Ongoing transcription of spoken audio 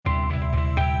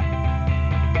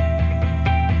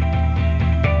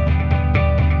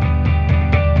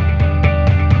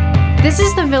This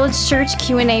is the Village Church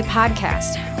Q&A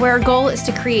podcast, where our goal is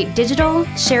to create digital,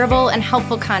 shareable, and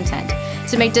helpful content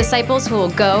to make disciples who will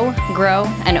go, grow,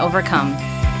 and overcome.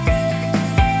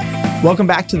 Welcome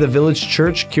back to the Village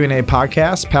Church Q&A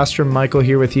podcast. Pastor Michael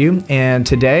here with you. And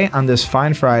today, on this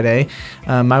fine Friday,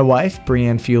 my wife,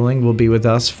 Brianne Fueling, will be with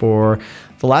us for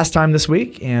the last time this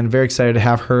week, and very excited to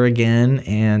have her again.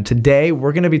 And today,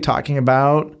 we're going to be talking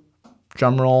about,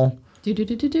 drumroll,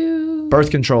 birth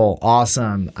control.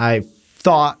 Awesome. I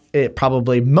thought it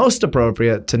probably most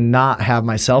appropriate to not have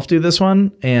myself do this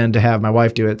one and to have my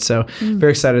wife do it. So very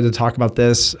excited to talk about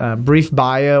this. Brief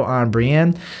bio on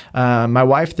Brianne. My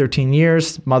wife, 13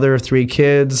 years, mother of 3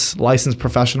 kids, licensed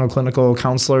professional clinical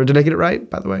counselor. Did I get it right,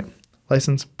 by the way?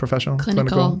 Licensed professional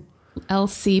clinical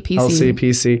LCPC.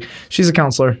 LCPC. She's a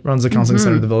counselor, runs the counseling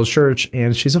center at the Village Church,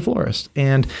 and she's a florist.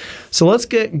 And so let's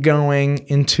get going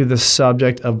into the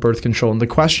subject of birth control. And the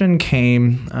question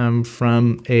came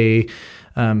from a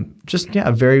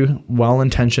very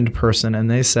well-intentioned person, and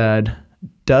they said,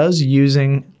 does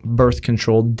using birth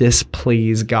control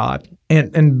displease God?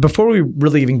 And before we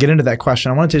really even get into that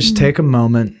question, I wanted to just take a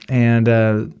moment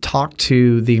and talk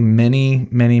to the many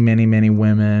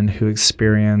women who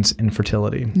experience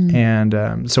infertility.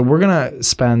 And so we're going to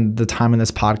spend the time in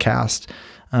this podcast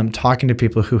talking to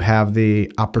people who have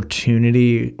the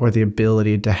opportunity or the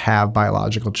ability to have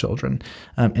biological children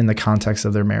in the context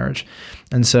of their marriage.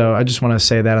 And so I just want to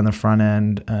say that on the front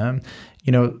end.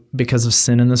 Because of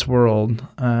sin in this world,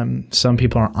 some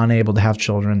people are unable to have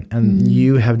children, and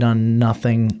you have done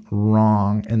nothing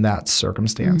wrong in that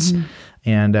circumstance.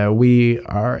 And we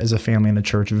are, as a family in the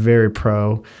church, very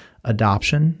pro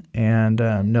adoption, and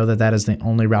know that is the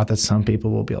only route that some people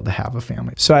will be able to have a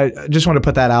family. So I just want to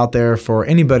put that out there for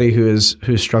anybody who's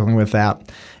struggling with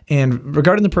that. And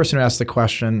regarding the person who asked the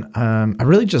question, I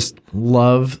really just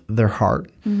love their heart.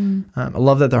 I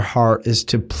love that their heart is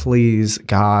to please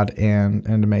God and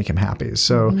to make Him happy.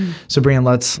 So Brianne,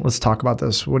 let's talk about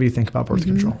this. What do you think about birth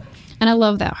control? And I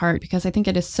love that heart because I think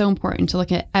it is so important to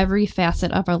look at every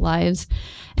facet of our lives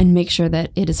and make sure that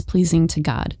it is pleasing to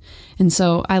God. And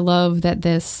so I love that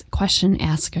this question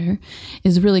asker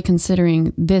is really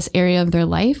considering this area of their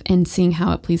life and seeing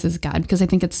how it pleases God, because I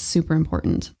think it's super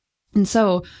important. And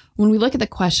so when we look at the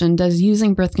question, does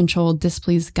using birth control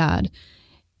displease God?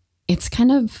 It's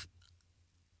kind of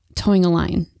towing a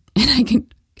line. And I can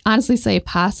honestly say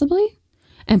possibly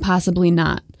and possibly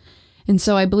not. And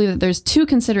so I believe that there's 2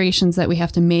 considerations that we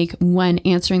have to make when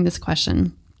answering this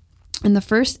question. And the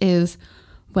first is,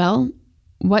 well,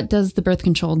 what does the birth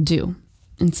control do?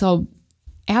 And so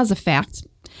as a fact,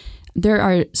 there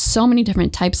are so many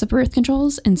different types of birth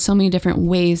controls and so many different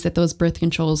ways that those birth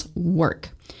controls work.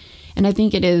 And I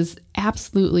think it is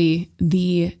absolutely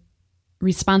the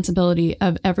responsibility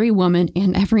of every woman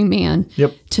and every man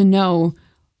to know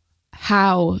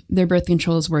how their birth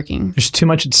control is working. There's too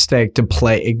much at stake to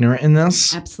play ignorant in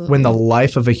this. Absolutely. When the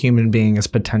life of a human being is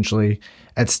potentially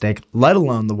at stake, let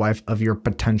alone the life of your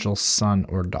potential son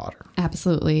or daughter.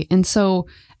 Absolutely. And so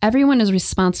everyone is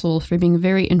responsible for being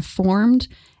very informed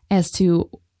as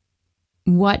to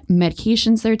what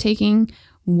medications they're taking,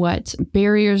 what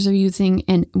barriers they're using,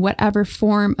 and whatever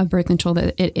form of birth control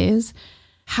that it is,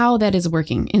 how that is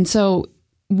working. And so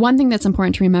one thing that's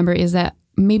important to remember is that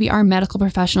maybe our medical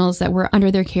professionals that were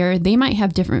under their care, they might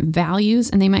have different values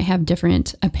and they might have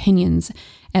different opinions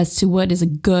as to what is a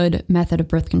good method of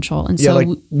birth control. And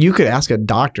you could ask a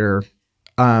doctor,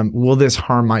 will this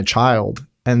harm my child?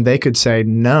 And they could say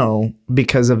no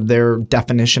because of their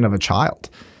definition of a child.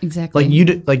 Exactly.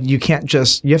 You can't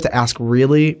just, you have to ask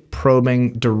really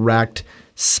probing, direct,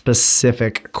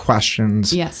 specific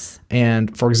questions. Yes.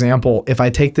 And for example, if I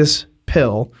take this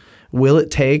pill, will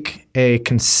it take a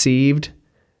conceived,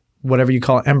 whatever you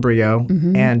call it, embryo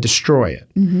and destroy it?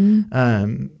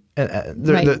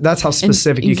 That's how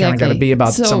specific you kind of got to be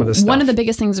about some of this stuff. One of the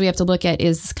biggest things we have to look at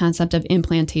is this concept of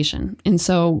implantation. And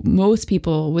so most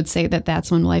people would say that that's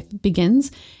when life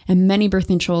begins. And many birth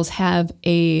controls have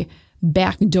a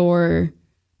backdoor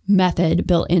method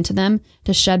built into them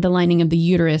to shed the lining of the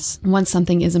uterus once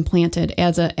something is implanted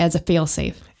as a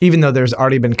fail-safe. Even though there's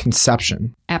already been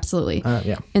conception. Absolutely.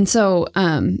 Yeah. And so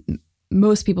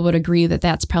most people would agree that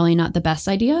that's probably not the best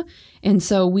idea. And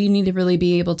so we need to really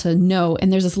be able to know.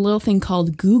 And there's this little thing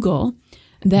called Google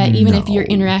that even if you're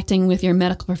interacting with your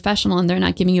medical professional and they're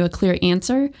not giving you a clear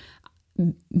answer,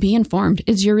 be informed.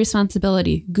 It's your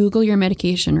responsibility. Google your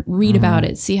medication, read about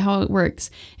it, see how it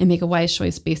works, and make a wise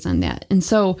choice based on that. And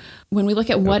so when we look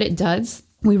at what it does,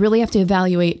 we really have to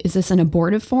evaluate, is this an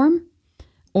abortive form?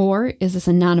 or is this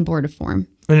a non-abortive form?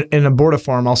 An abortive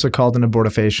form, also called an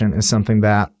abortifacient, is something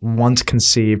that once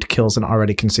conceived kills an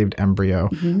already conceived embryo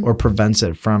or prevents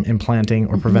it from implanting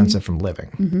or prevents it from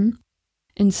living.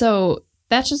 And so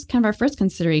that's just kind of our first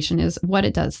consideration is what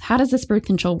it does. How does this birth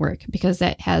control work? Because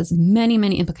that has many,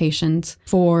 many implications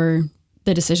for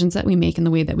the decisions that we make and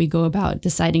the way that we go about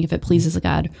deciding if it pleases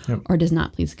God or does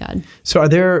not please God. So are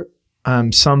there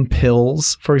some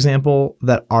pills, for example,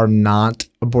 that are not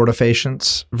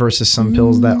abortifacients versus some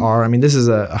pills that are? I mean, this is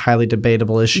a highly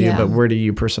debatable issue, but where do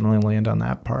you personally land on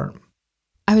that part?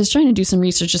 I was trying to do some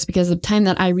research just because the time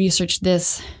that I researched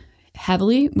this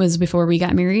heavily was before we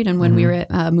got married and when we were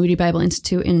at Moody Bible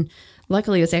Institute. And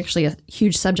luckily, it was actually a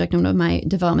huge subject in one of my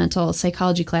developmental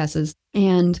psychology classes.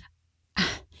 And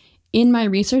in my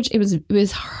research, it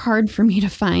was hard for me to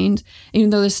find, even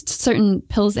though there's certain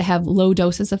pills that have low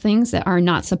doses of things that are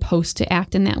not supposed to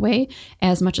act in that way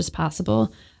as much as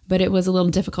possible. But it was a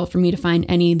little difficult for me to find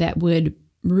any that would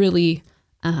really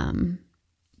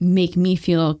make me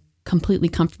feel completely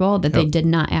comfortable that they did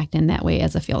not act in that way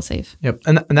as a fail-safe. Yep.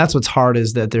 And that's what's hard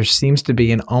is that there seems to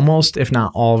be in almost, if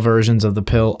not all versions of the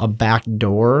pill, a back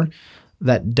door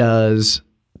that does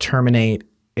terminate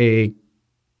a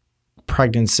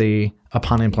pregnancy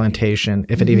upon implantation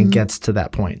if it even gets to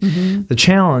that point. The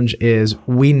challenge is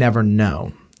we never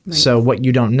know. Right. So what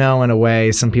you don't know, in a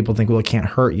way, some people think, well, it can't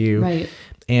hurt you. Right.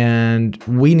 And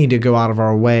we need to go out of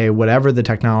our way, whatever the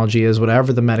technology is,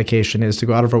 whatever the medication is, to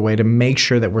go out of our way to make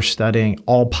sure that we're studying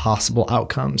all possible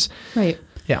outcomes. Right.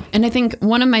 Yeah. And I think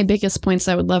one of my biggest points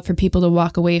I would love for people to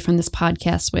walk away from this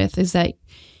podcast with is that,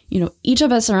 each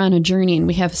of us are on a journey and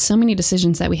we have so many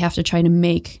decisions that we have to try to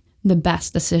make the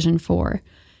best decision for.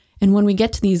 And when we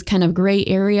get to these kind of gray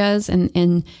areas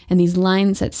and these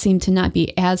lines that seem to not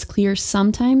be as clear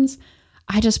sometimes,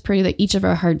 I just pray that each of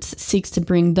our hearts seeks to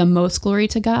bring the most glory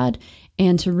to God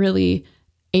and to really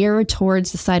err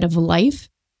towards the side of life,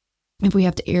 if we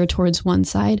have to err towards one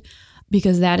side,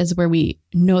 because that is where we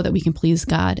know that we can please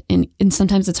God. And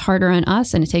sometimes it's harder on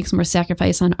us and it takes more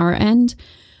sacrifice on our end.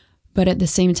 But at the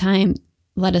same time,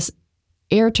 let us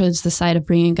err towards the side of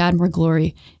bringing God more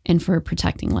glory and for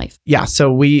protecting life. Yeah,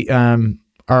 so we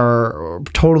are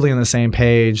totally on the same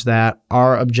page that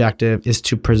our objective is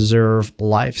to preserve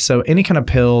life. So any kind of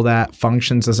pill that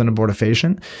functions as an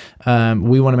abortifacient,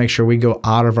 we want to make sure we go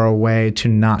out of our way to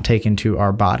not take into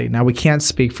our body. Now, we can't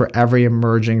speak for every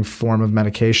emerging form of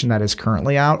medication that is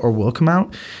currently out or will come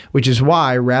out, which is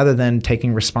why rather than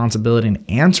taking responsibility and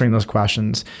answering those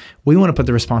questions, we want to put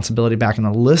the responsibility back on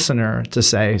the listener to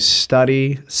say,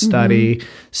 study, study,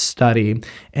 study.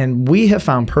 And we have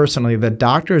found personally that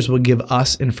doctors will give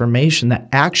us information that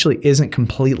actually isn't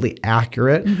completely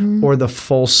accurate or the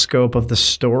full scope of the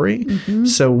story.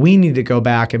 So we need to go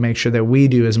back and make sure that we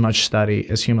do as much study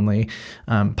as humanly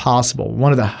possible.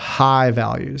 One of the high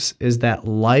values is that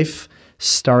life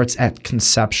starts at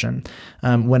conception.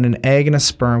 When an egg and a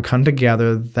sperm come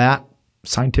together, that,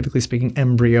 scientifically speaking,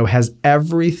 embryo has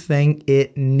everything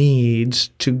it needs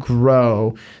to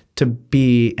grow to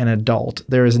be an adult.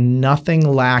 There is nothing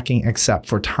lacking except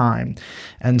for time.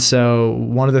 And so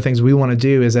one of the things we want to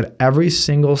do is at every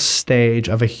single stage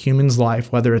of a human's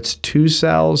life, whether it's 2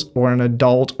 cells or an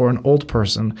adult or an old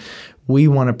person, we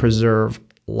want to preserve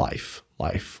life.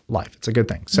 It's a good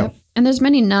thing. So. Yep. And there's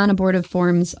many non-abortive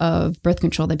forms of birth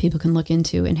control that people can look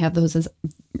into and have those as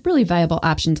really viable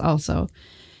options also.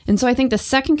 And so I think the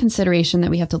second consideration that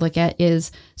we have to look at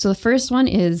is, so the first one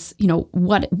is,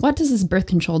 what does this birth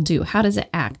control do? How does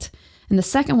it act? And the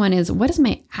second one is, what is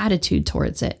my attitude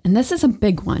towards it? And this is a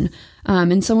big one.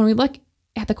 And so when we look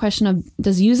at the question of,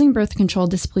 does using birth control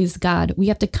displease God? We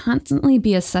have to constantly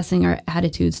be assessing our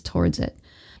attitudes towards it.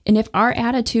 And if our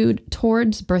attitude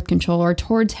towards birth control or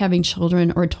towards having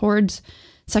children or towards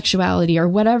sexuality or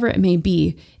whatever it may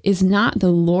be is not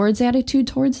the Lord's attitude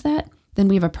towards that, then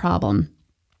we have a problem.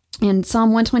 And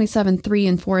Psalm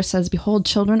 127:3-4 says, "Behold,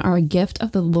 children are a gift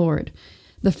of the Lord.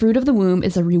 The fruit of the womb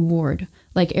is a reward.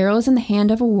 Like arrows in the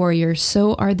hand of a warrior,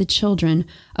 so are the children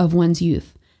of one's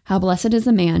youth. How blessed is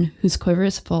the man whose quiver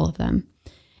is full of them."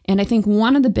 And I think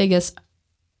one of the biggest,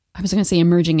 I was going to say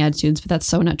emerging attitudes, but that's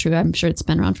so not true. I'm sure it's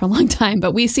been around for a long time,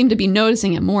 but we seem to be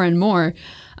noticing it more and more,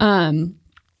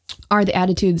 are the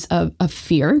attitudes of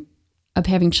fear of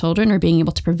having children or being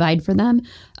able to provide for them,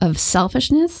 of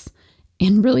selfishness,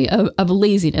 and really of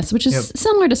laziness, which is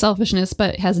similar to selfishness,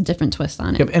 but has a different twist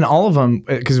on it. Yep. And all of them,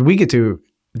 because we get to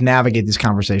navigate these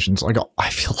conversations, like I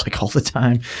feel like all the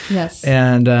time. Yes.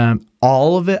 And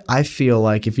all of it, I feel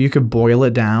like if you could boil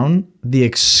it down, the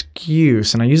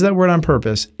excuse, and I use that word on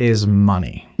purpose, is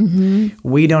money.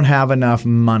 We don't have enough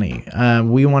money.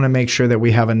 We want to make sure that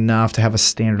we have enough to have a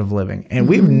standard of living.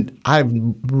 And I've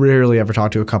rarely ever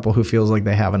talked to a couple who feels like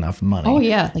they have enough money. Oh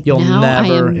yeah, like You'll now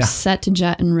never, I am set to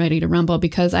jet and ready to rumble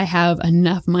because I have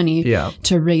enough money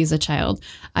to raise a child.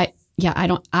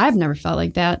 I've never felt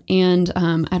like that. And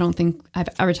I don't think I've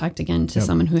ever talked again to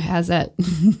someone who has that,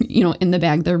 in the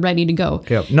bag. They're ready to go.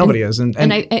 Yep. Nobody is. And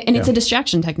it's a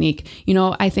distraction technique.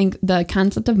 I think the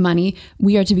concept of money,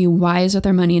 we are to be wise with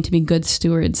our money and to be good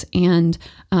stewards. And,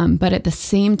 but at the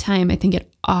same time, I think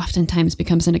it oftentimes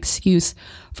becomes an excuse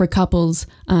for couples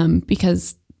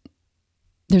because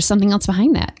there's something else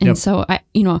behind that. And so I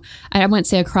wouldn't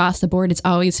say across the board, it's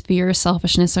always fear,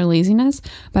 selfishness, or laziness,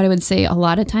 but I would say a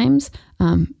lot of times,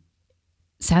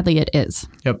 sadly it is.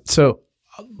 Yep. So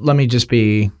let me just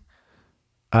be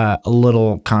a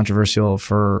little controversial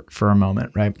for a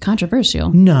moment, right?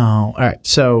 Controversial? No. All right.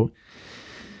 So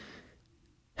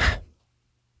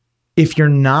if you're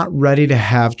not ready to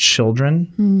have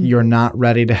children, you're not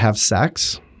ready to have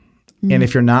sex. And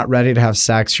if you're not ready to have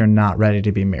sex, you're not ready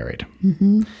to be married.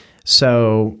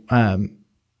 So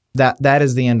that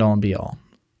is the end all and be all.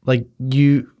 Like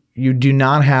you do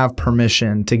not have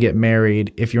permission to get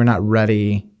married if you're not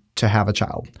ready to have a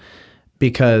child,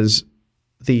 because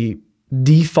the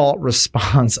default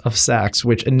response of sex,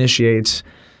 which initiates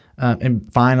and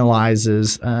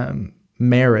finalizes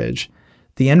marriage,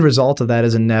 the end result of that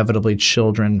is inevitably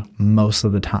children most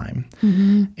of the time.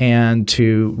 And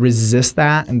to resist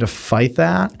that and to fight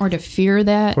that. Or to fear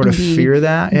that.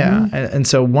 Yeah. And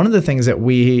so one of the things that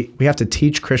we have to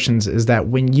teach Christians is that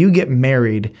when you get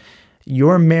married,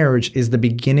 your marriage is the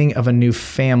beginning of a new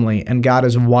family, and God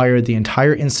has wired the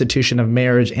entire institution of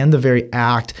marriage and the very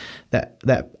act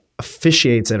that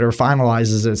officiates it or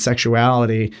finalizes its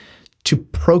sexuality to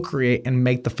procreate and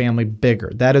make the family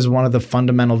bigger. That is one of the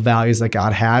fundamental values that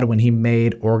God had when he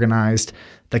organized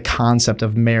the concept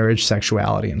of marriage,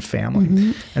 sexuality, and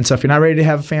family. And so if you're not ready to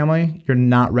have a family, you're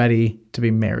not ready to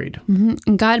be married.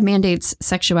 And God mandates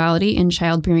sexuality in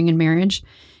childbearing and marriage.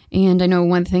 And I know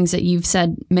one of the things that you've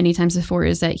said many times before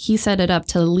is that he set it up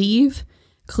to leave,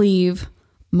 cleave,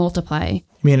 multiply. I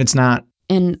mean, it's not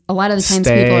and a lot of the times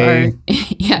people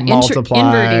are multiply,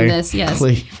 inverting this. Yes.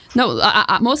 Cleave. No,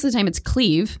 most of the time it's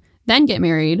cleave, then get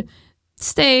married,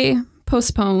 stay,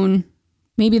 postpone,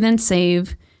 maybe then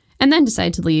save, and then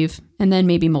decide to leave, and then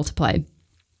maybe multiply.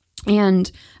 And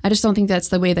I just don't think that's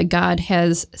the way that God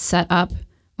has set up.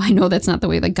 I know that's not the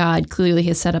way that God clearly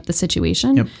has set up the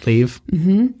situation. Yep. Cleave,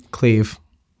 cleave,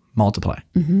 multiply.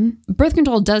 Birth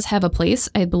control does have a place,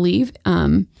 I believe,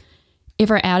 if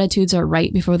our attitudes are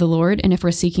right before the Lord and if we're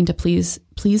seeking to please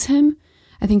Him.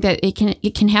 I think that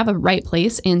it can have a right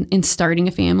place in starting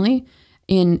a family,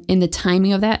 in the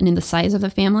timing of that, and in the size of the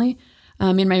family.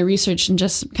 In my research and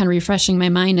just kind of refreshing my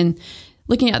mind and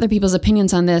looking at other people's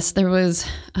opinions on this, there was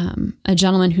a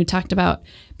gentleman who talked about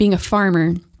being a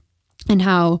farmer and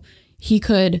how he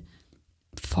could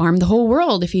farm the whole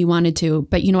world if he wanted to.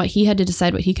 But you know what? He had to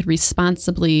decide what he could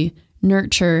responsibly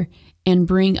nurture and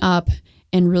bring up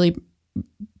and really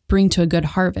bring to a good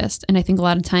harvest. And I think a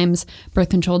lot of times birth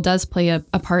control does play a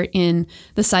part in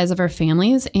the size of our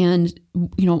families. And,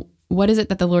 what is it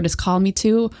that the Lord has called me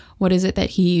to? What is it that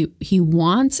he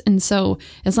wants? And so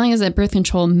as long as that birth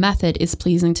control method is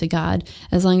pleasing to God,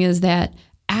 as long as that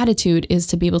attitude is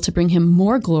to be able to bring Him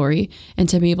more glory and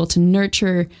to be able to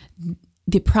nurture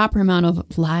the proper amount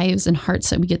of lives and hearts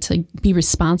that we get to be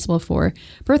responsible for.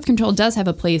 Birth control does have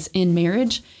a place in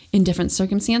marriage in different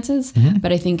circumstances,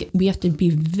 but I think we have to be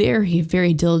very,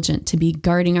 very diligent to be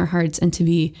guarding our hearts and to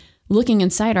be looking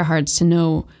inside our hearts to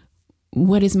know,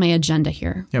 what is my agenda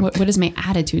here? Yep. What is my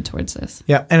attitude towards this?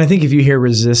 Yeah, and I think if you hear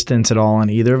resistance at all in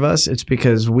either of us, it's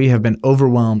because we have been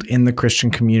overwhelmed in the Christian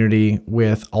community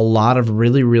with a lot of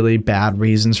really, really bad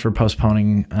reasons for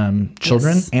postponing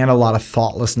children, and a lot of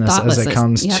thoughtlessness as it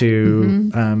comes to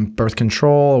birth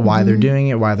control, why they're doing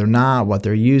it, why they're not, what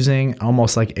they're using,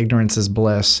 almost like ignorance is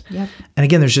bliss. Yep. And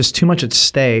again, there's just too much at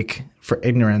stake for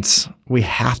ignorance. We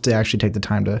have to actually take the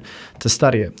time to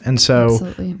study it. And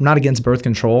so I'm not against birth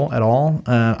control at all.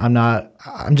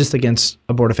 I'm just against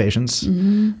abortifacients.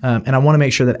 And I want to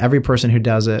make sure that every person who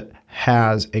does it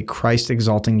has a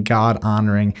Christ-exalting,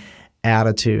 God-honoring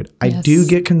attitude. Yes. I do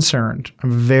get concerned.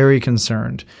 I'm very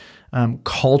concerned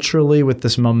culturally with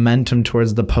this momentum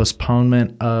towards the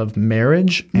postponement of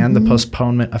marriage and the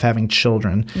postponement of having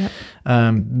children,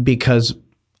 because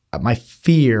my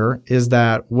fear is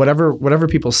that whatever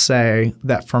people say,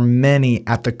 that for many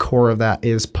at the core of that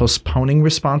is postponing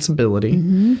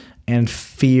responsibility and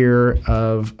fear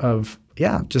of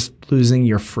just losing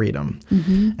your freedom.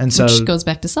 And so which goes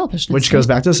back to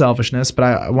selfishness. But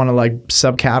I want to like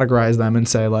subcategorize them and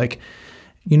say like,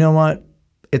 you know what?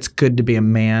 It's good to be a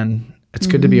man. It's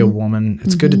good to be a woman.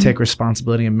 It's good to take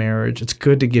responsibility in marriage. It's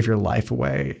good to give your life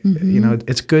away. You know,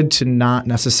 it's good to not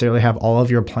necessarily have all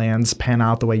of your plans pan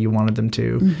out the way you wanted them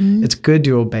to. It's good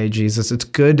to obey Jesus. It's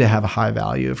good to have a high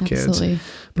value of kids.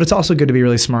 But it's also good to be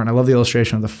really smart. And I love the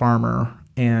illustration of the farmer.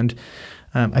 And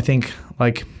I think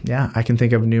like, I can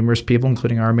think of numerous people,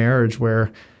 including our marriage,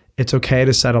 where it's okay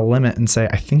to set a limit and say,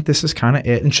 I think this is kind of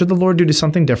it. And should the Lord do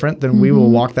something different, then we will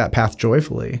walk that path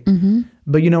joyfully.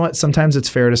 But you know what? Sometimes it's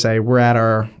fair to say we're at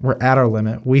our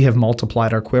limit. We have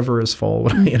multiplied. Our quiver is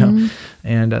full. You know,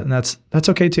 and that's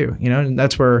okay too. You know, and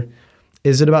that's where,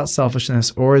 is it about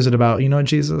selfishness or is it about, you know,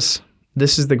 Jesus,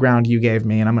 this is the ground you gave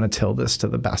me, and I'm going to till this to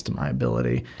the best of my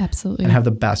ability. Absolutely, and have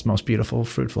the best, most beautiful,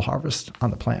 fruitful harvest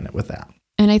on the planet with that.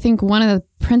 And I think one of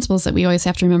the principles that we always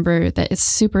have to remember that is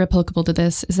super applicable to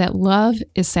this is that love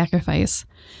is sacrifice.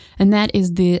 And that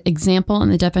is the example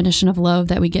and the definition of love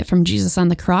that we get from Jesus on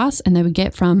the cross, and that we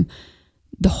get from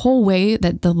the whole way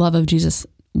that the love of Jesus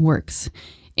works.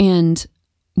 And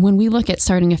when we look at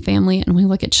starting a family and we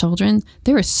look at children,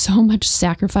 there is so much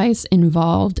sacrifice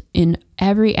involved in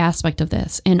every aspect of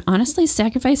this. And honestly,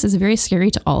 sacrifice is very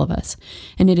scary to all of us.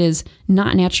 And it is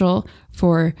not natural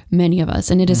for many of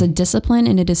us. And it is a discipline,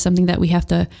 and it is something that we have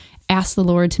to ask the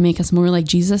Lord to make us more like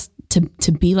Jesus,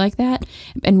 to be like that.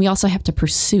 And we also have to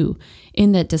pursue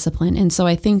in that discipline. And so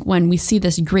I think when we see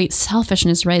this great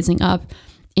selfishness rising up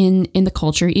in the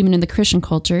culture, even in the Christian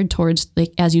culture, towards,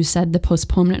 like, as you said, the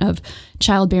postponement of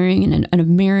childbearing and of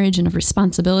marriage and of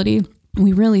responsibility,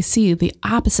 we really see the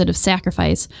opposite of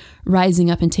sacrifice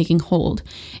rising up and taking hold.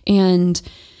 And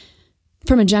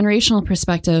from a generational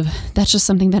perspective, that's just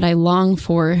something that I long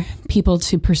for people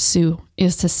to pursue,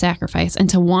 is to sacrifice and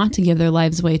to want to give their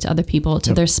lives away to other people,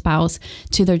 to their spouse,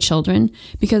 to their children.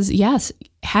 Because yes,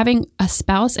 having a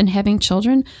spouse and having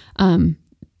children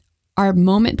are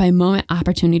moment by moment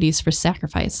opportunities for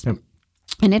sacrifice.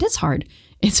 And it is hard.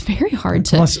 It's very hard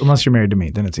to... Unless you're married to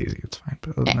me, then it's easy. It's fine.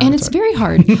 And it's very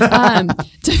hard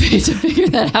to figure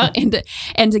that out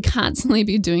and to constantly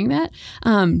be doing that.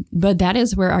 But that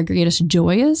is where our greatest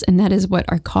joy is, and that is what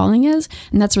our calling is.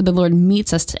 And that's where the Lord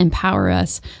meets us to empower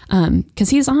us,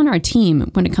 because He's on our team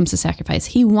when it comes to sacrifice.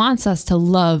 He wants us to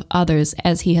love others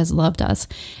as He has loved us,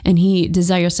 and He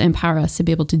desires to empower us to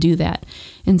be able to do that.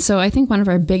 And so I think one of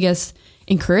our biggest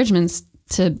encouragements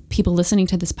to people listening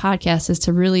to this podcast is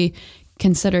to really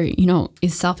consider, you know,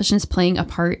 is selfishness playing a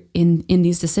part in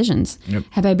these decisions?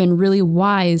 Have I been really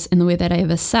wise in the way that I have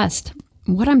assessed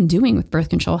what I'm doing with birth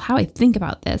control, how I think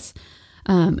about this?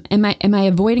 Am I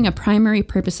avoiding a primary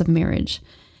purpose of marriage?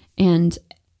 And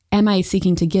am I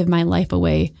seeking to give my life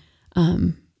away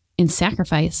in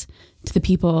sacrifice to the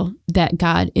people that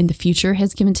God in the future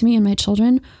has given to me and my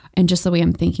children, and just the way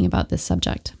I'm thinking about this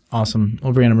subject? Awesome.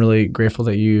 Well, Brianna, I'm really grateful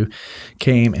that you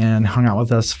came and hung out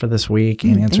with us for this week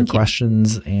and answered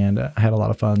questions, and had a lot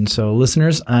of fun. So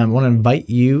listeners, I want to invite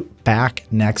you back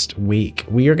next week.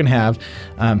 We are going to have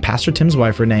Pastor Tim's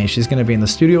wife, Renee. She's going to be in the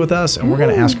studio with us, and we're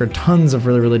going to ask her tons of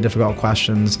really, really difficult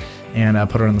questions and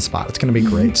put her on the spot. It's going to be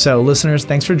great. So listeners,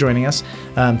 thanks for joining us.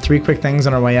 3 quick things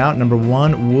on our way out. Number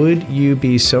 1, would you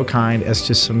be so kind as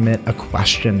to submit a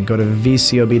question? Go to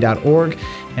vcob.org,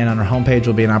 and on our homepage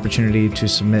will be an opportunity to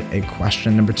submit a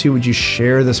question. Number 2, would you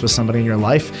share this with somebody in your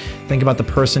life? Think about the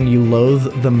person you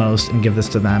loathe the most and give this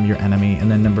to them, your enemy.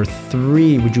 And then number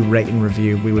 3, would you rate and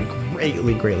review? We would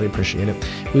greatly, greatly appreciate it.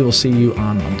 We will see you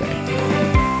on Monday.